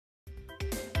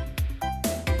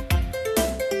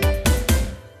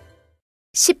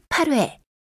18회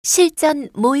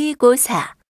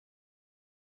실전모의고사.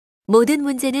 모든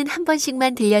문제는 한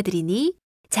번씩만 들려드리니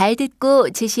잘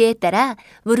듣고 지시에 따라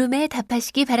물음에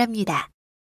답하시기 바랍니다.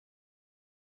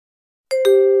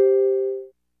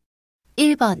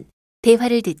 1번.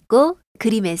 대화를 듣고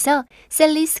그림에서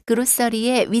셀리스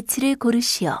그로서리의 위치를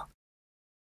고르시오.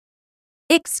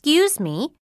 Excuse me,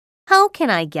 how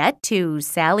can I get to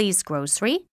Sally's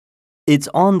Grocery? It's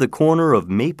on the corner of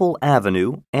Maple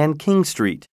Avenue and King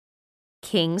Street.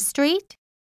 King Street?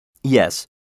 Yes,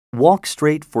 walk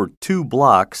straight for 2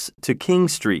 blocks to King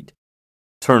Street.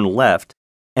 Turn left,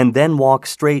 and then walk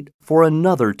straight for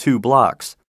another 2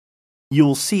 blocks.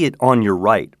 You'll see it on your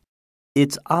right.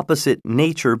 It's opposite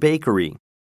Nature Bakery.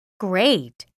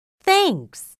 Great,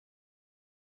 thanks.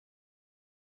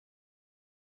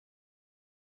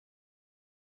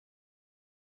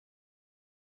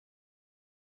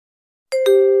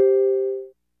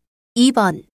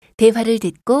 2번. 대화를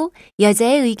듣고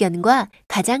여자의 의견과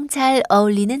가장 잘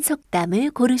어울리는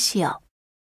속담을 고르시오.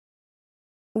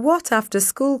 What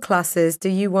after-school classes do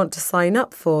you want to sign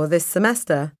up for this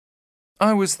semester?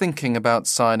 I was thinking about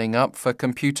signing up for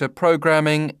computer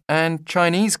programming and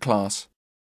Chinese class.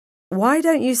 Why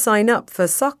don't you sign up for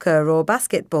soccer or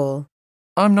basketball?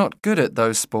 I'm not good at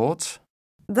those sports.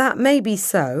 That may be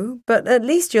so, but at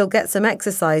least you'll get some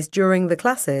exercise during the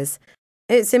classes.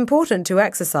 It's important to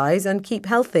exercise and keep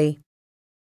healthy.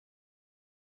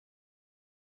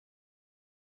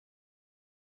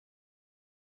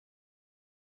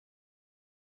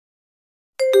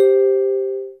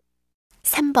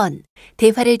 (3번)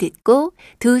 대화를 듣고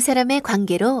두 사람의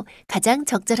관계로 가장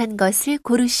적절한 것을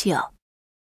고르시오.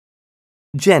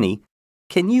 Jenny,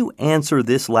 can you answer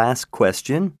this last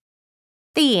question?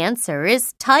 The answer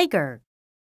is tiger.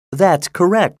 That's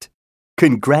correct.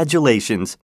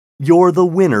 Congratulations. You're the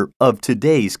winner of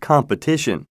today's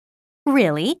competition.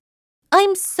 Really?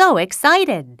 I'm so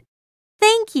excited.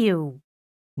 Thank you.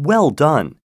 Well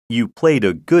done. You played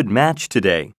a good match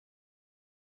today.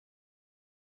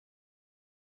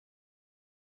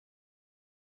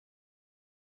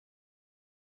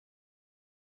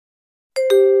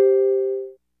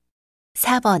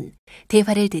 (4번)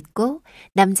 대화를 듣고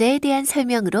남자에 대한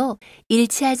설명으로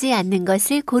일치하지 않는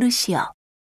것을 고르시오.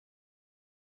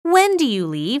 When do you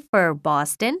leave for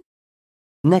Boston?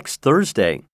 Next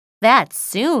Thursday. That's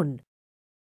soon.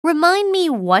 Remind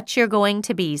me what you're going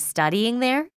to be studying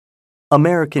there.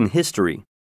 American history.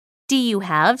 Do you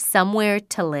have somewhere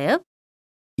to live?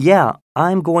 Yeah,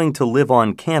 I'm going to live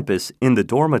on campus in the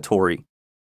dormitory.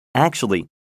 Actually,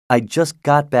 I just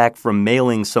got back from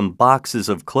mailing some boxes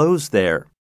of clothes there.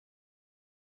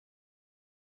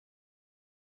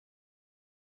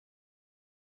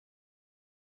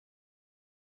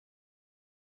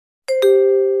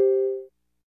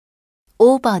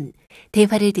 (5번)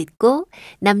 대화를 듣고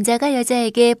남자가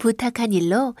여자에게 부탁한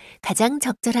일로 가장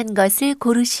적절한 것을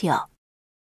고르시오.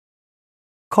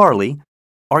 Carly,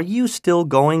 are you still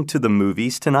going to the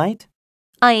movies tonight?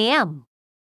 I am.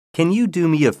 Can you do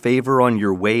me a favor on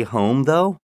your way home,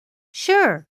 though?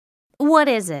 Sure. What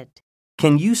is it?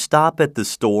 Can you stop at the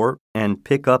store and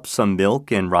pick up some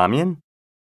milk and ramen?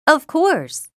 Of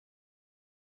course.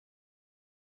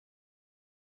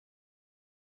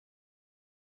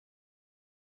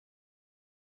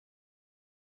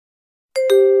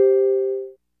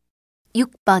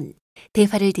 (6번)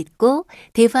 대화를 듣고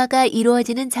대화가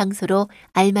이루어지는 장소로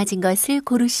알맞은 것을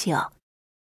고르시오.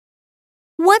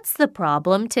 What's the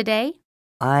problem today?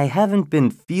 I haven't been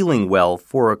feeling well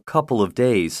for a couple of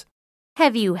days.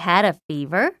 Have you had a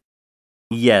fever?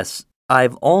 Yes,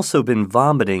 I've also been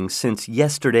vomiting since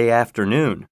yesterday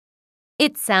afternoon.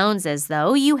 It sounds as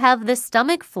though you have the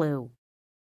stomach flu.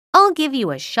 I'll give you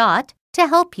a shot to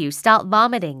help you stop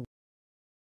vomiting.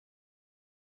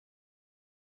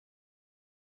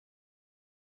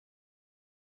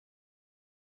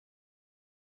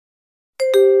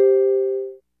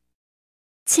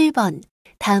 (7번)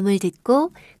 다음을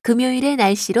듣고 금요일의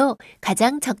날씨로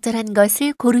가장 적절한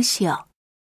것을 고르시오.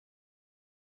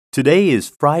 Today is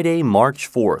Friday, March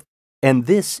 4th, and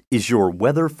this is your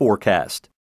weather forecast.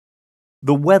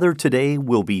 The weather today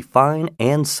will be fine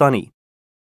and sunny.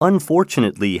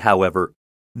 Unfortunately, however,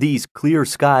 these clear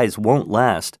skies won't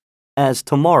last, as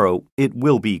tomorrow it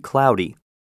will be cloudy.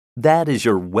 That is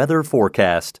your weather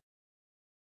forecast.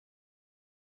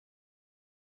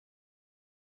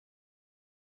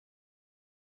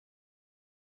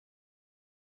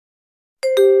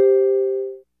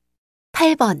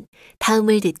 (8번)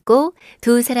 다음을 듣고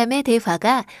두 사람의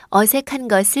대화가 어색한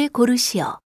것을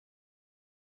고르시오.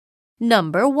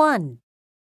 Number 1.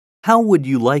 How would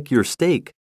you like your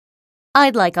steak?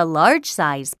 I'd like a large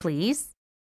size, please.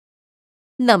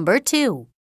 Number 2.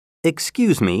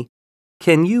 Excuse me,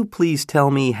 can you please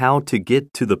tell me how to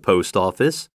get to the post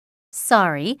office?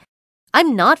 Sorry,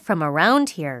 I'm not from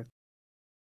around here.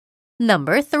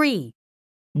 Number 3.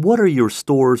 What are your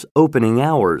store's opening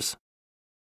hours?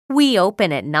 We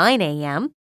open at 9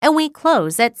 a.m. and we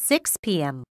close at 6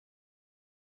 p.m.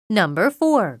 Number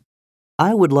 4.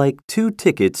 I would like 2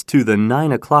 tickets to the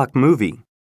 9 o'clock movie.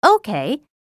 Okay,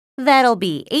 that'll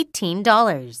be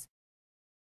 $18.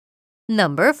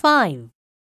 Number 5.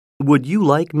 Would you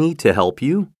like me to help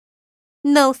you?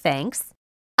 No thanks.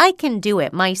 I can do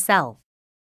it myself.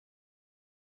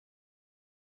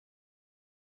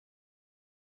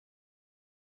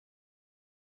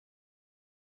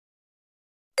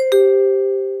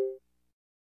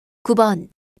 (9번)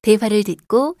 대화를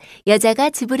듣고 여자가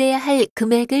지불해야 할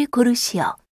금액을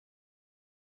고르시오.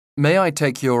 May I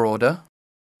take your order?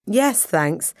 Yes,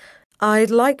 thanks.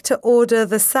 I'd like to order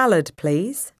the salad,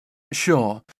 please.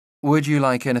 Sure. Would you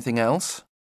like anything else?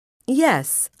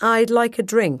 Yes, I'd like a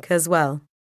drink as well.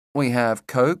 We have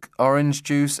Coke, orange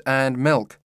juice, and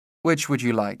milk. Which would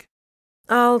you like?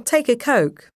 I'll take a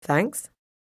Coke, thanks.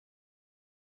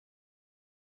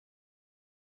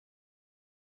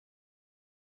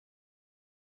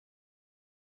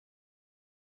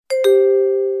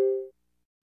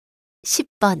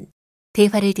 (10번)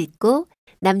 대화를 듣고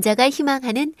남자가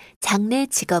희망하는 장래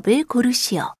직업을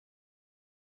고르시오.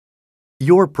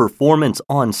 Your performance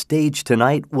on stage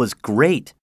tonight was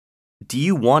great. Do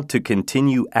you want to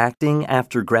continue acting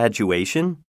after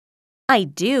graduation? I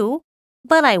do,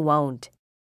 but I won't.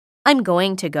 I'm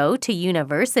going to go to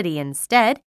university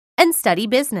instead and study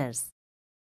business.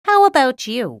 How about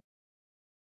you?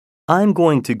 I'm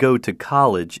going to go to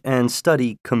college and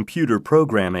study computer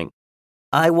programming.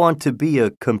 I want to be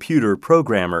a computer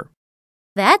programmer.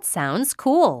 That sounds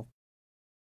cool.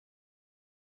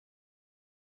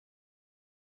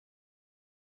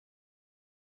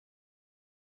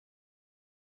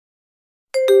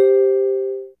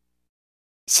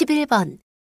 (11번)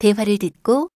 대화를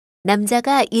듣고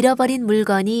남자가 잃어버린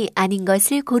물건이 아닌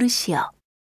것을 고르시오.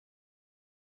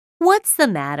 What's the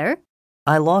matter?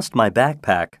 I lost my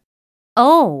backpack.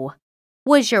 Oh,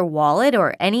 was your wallet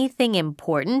or anything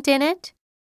important in it?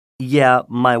 Yeah,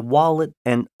 my wallet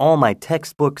and all my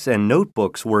textbooks and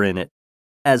notebooks were in it,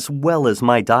 as well as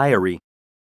my diary.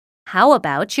 How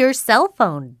about your cell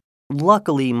phone?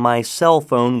 Luckily, my cell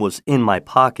phone was in my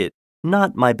pocket,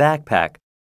 not my backpack,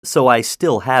 so I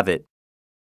still have it.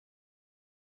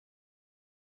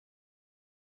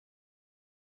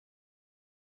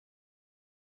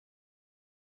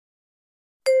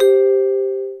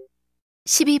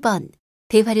 (12번)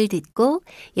 대화를 듣고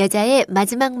여자의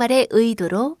마지막 말의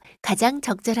의도로 가장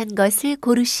적절한 것을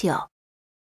고르시오.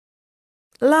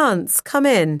 Lance, come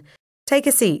in. Take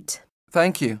a seat.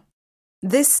 Thank you.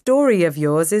 This story of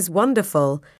yours is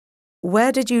wonderful.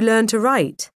 Where did you learn to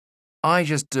write? I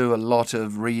just do a lot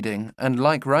of reading and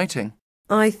like writing.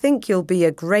 I think you'll be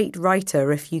a great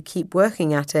writer if you keep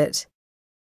working at it.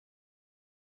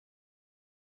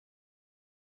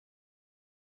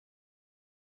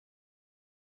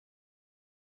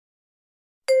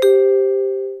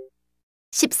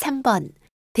 (13번)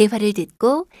 대화를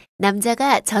듣고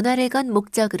남자가 전화를 건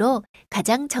목적으로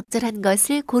가장 적절한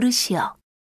것을 고르시오.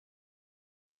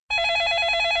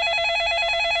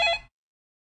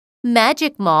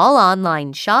 Magic Mall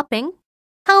online shopping.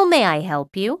 How may I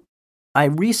help you? I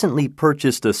recently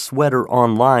purchased a sweater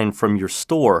online from your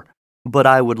store, but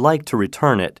I would like to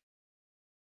return it.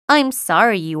 I'm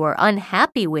sorry you were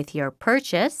unhappy with your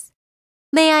purchase.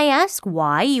 May I ask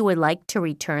why you would like to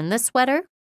return the sweater?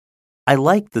 I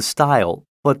like the style,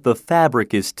 but the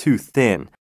fabric is too thin.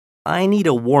 I need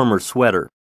a warmer sweater.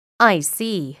 I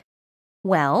see.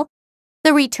 Well,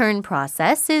 the return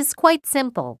process is quite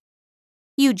simple.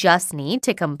 You just need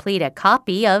to complete a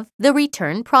copy of the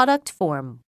return product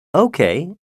form.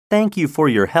 Okay, thank you for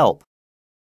your help.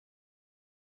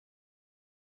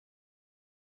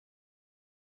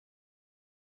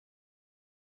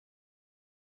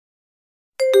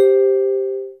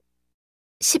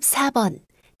 (14번)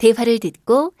 대화를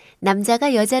듣고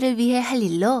남자가 여자를 위해 할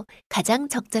일로 가장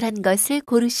적절한 것을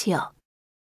고르시오.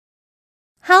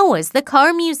 How was the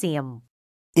car museum?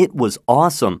 It was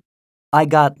awesome. I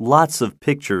got lots of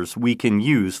pictures we can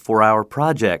use for our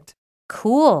project.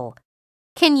 Cool.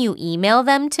 Can you email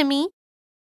them to me?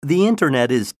 The internet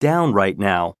is down right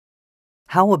now.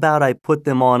 How about I put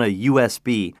them on a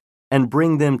USB and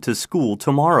bring them to school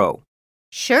tomorrow?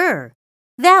 Sure.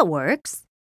 That works.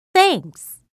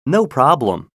 Thanks. No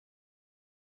problem.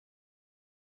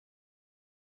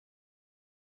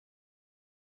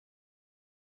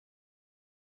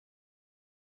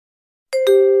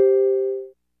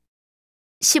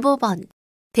 15번.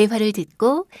 대화를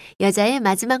듣고 여자의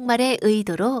마지막 말의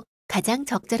의도로 가장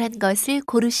적절한 것을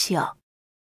고르시오.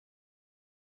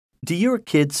 Do your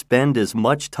kids spend as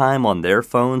much time on their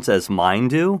phones as mine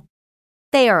do?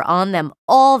 They are on them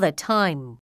all the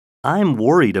time. I'm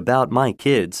worried about my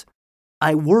kids.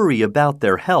 I worry about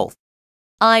their health.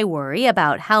 I worry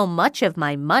about how much of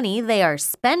my money they are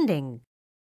spending.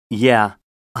 Yeah,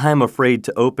 I'm afraid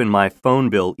to open my phone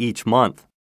bill each month.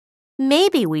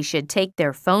 Maybe we should take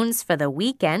their phones for the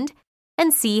weekend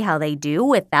and see how they do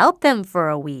without them for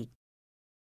a week.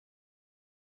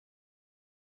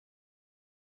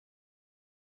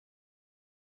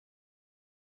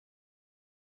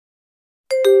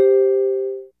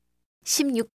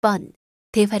 (16번)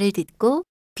 대화를 듣고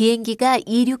비행기가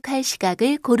이륙할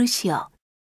시각을 고르시오.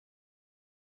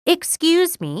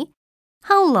 Excuse me,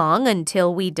 how long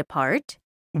until we depart?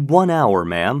 1 hour,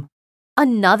 ma'am.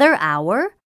 Another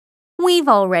hour? We've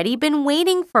already been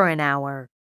waiting for an hour.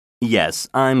 Yes,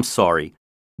 I'm sorry.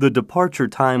 The departure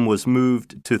time was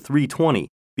moved to 3:20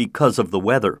 because of the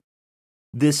weather.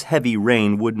 This heavy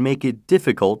rain would make it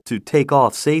difficult to take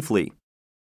off safely.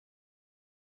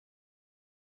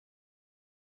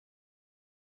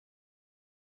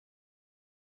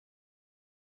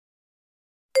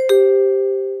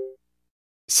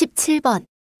 (17번)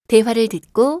 대화를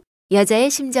듣고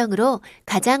여자의 심정으로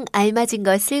가장 알맞은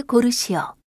것을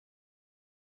고르시오.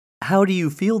 How do you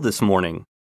feel this morning?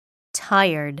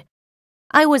 Tired.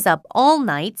 I was up all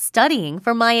night studying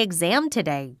for my exam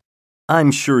today.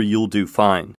 I'm sure you'll do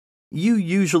fine. You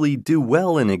usually do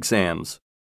well in exams.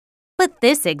 But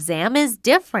this exam is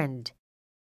different.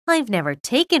 I've never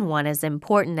taken one as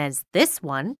important as this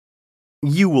one.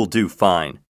 You will do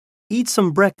fine. Eat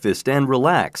some breakfast and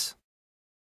relax.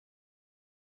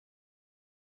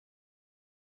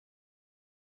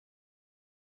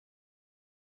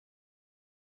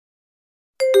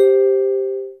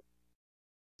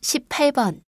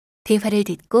 (18번) 대화를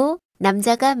듣고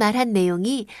남자가 말한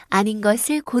내용이 아닌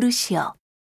것을 고르시오.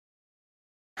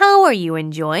 How are you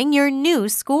enjoying your new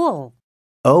school?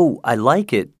 Oh, I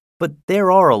like it, but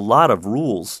there are a lot of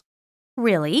rules.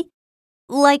 Really?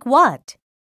 Like what?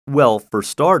 Well, for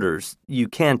starters, you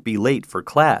can't be late for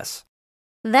class.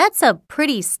 That's a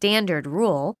pretty standard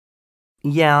rule.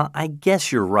 Yeah, I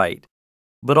guess you're right.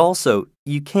 But also,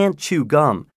 you can't chew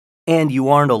gum, and you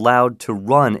aren't allowed to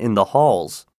run in the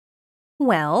halls.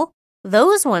 Well,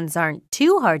 those ones aren't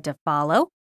too hard to follow,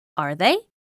 are they?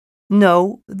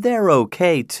 No, they're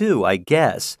okay too, I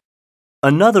guess.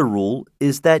 Another rule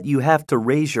is that you have to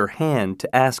raise your hand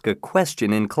to ask a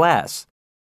question in class.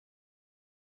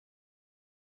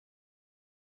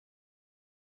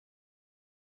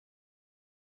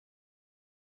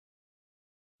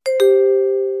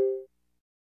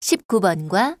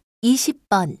 (19번과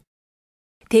 20번)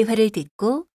 대화를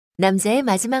듣고 남자의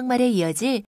마지막 말에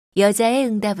이어질 여자의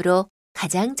응답으로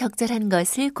가장 적절한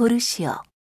것을 고르시오.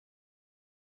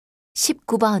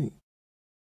 19번.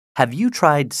 Have you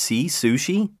tried sea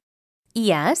sushi?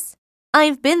 Yes,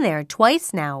 I've been there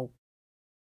twice now.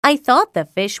 I thought the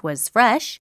fish was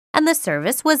fresh and the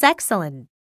service was excellent.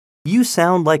 You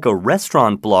sound like a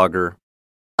restaurant blogger.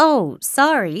 Oh,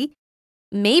 sorry.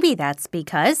 Maybe that's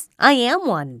because I am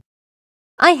one.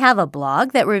 I have a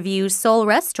blog that reviews Seoul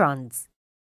restaurants.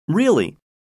 Really?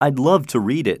 I'd love to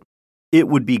read it. It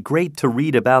would be great to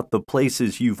read about the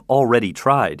places you've already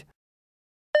tried.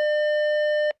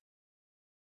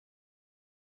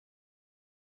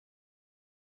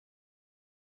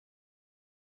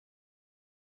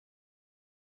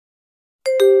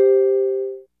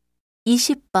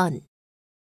 (20번)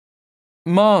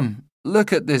 Mom,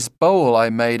 look at this bowl I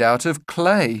made out of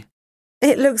clay.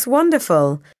 It looks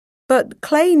wonderful, but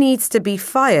clay needs to be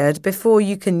fired before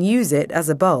you can use it as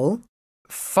a bowl.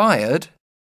 Fired?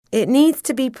 It needs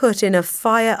to be put in a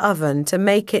fire oven to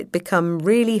make it become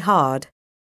really hard.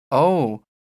 Oh,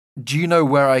 do you know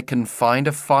where I can find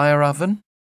a fire oven?